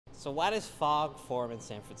So why does fog form in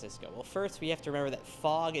San Francisco? Well, first we have to remember that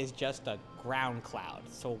fog is just a ground cloud.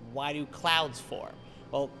 So why do clouds form?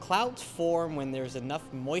 Well, clouds form when there's enough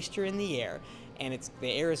moisture in the air and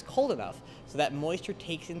the air is cold enough so that moisture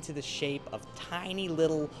takes into the shape of tiny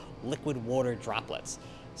little liquid water droplets.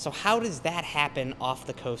 So how does that happen off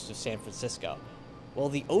the coast of San Francisco? Well,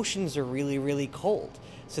 the oceans are really, really cold.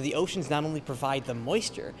 So the oceans not only provide the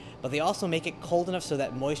moisture, but they also make it cold enough so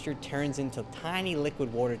that moisture turns into tiny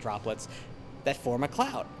liquid water droplets that form a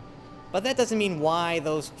cloud. But that doesn't mean why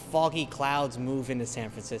those foggy clouds move into San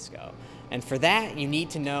Francisco. And for that, you need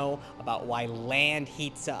to know about why land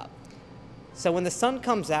heats up. So when the sun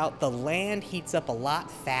comes out, the land heats up a lot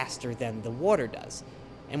faster than the water does.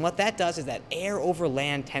 And what that does is that air over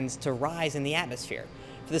land tends to rise in the atmosphere,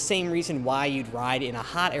 for the same reason why you'd ride in a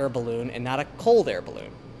hot air balloon and not a cold air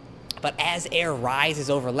balloon. But as air rises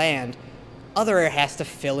over land, other air has to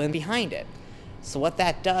fill in behind it. So what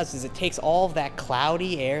that does is it takes all of that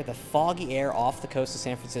cloudy air, the foggy air off the coast of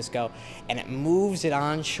San Francisco, and it moves it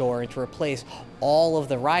onshore to replace all of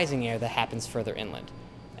the rising air that happens further inland.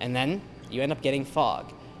 And then you end up getting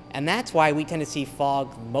fog. And that's why we tend to see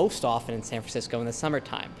fog most often in San Francisco in the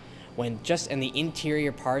summertime, when just in the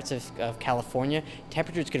interior parts of California,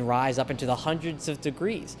 temperatures can rise up into the hundreds of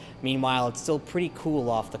degrees. Meanwhile, it's still pretty cool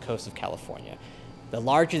off the coast of California. The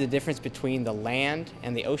larger the difference between the land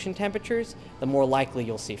and the ocean temperatures, the more likely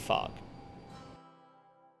you'll see fog.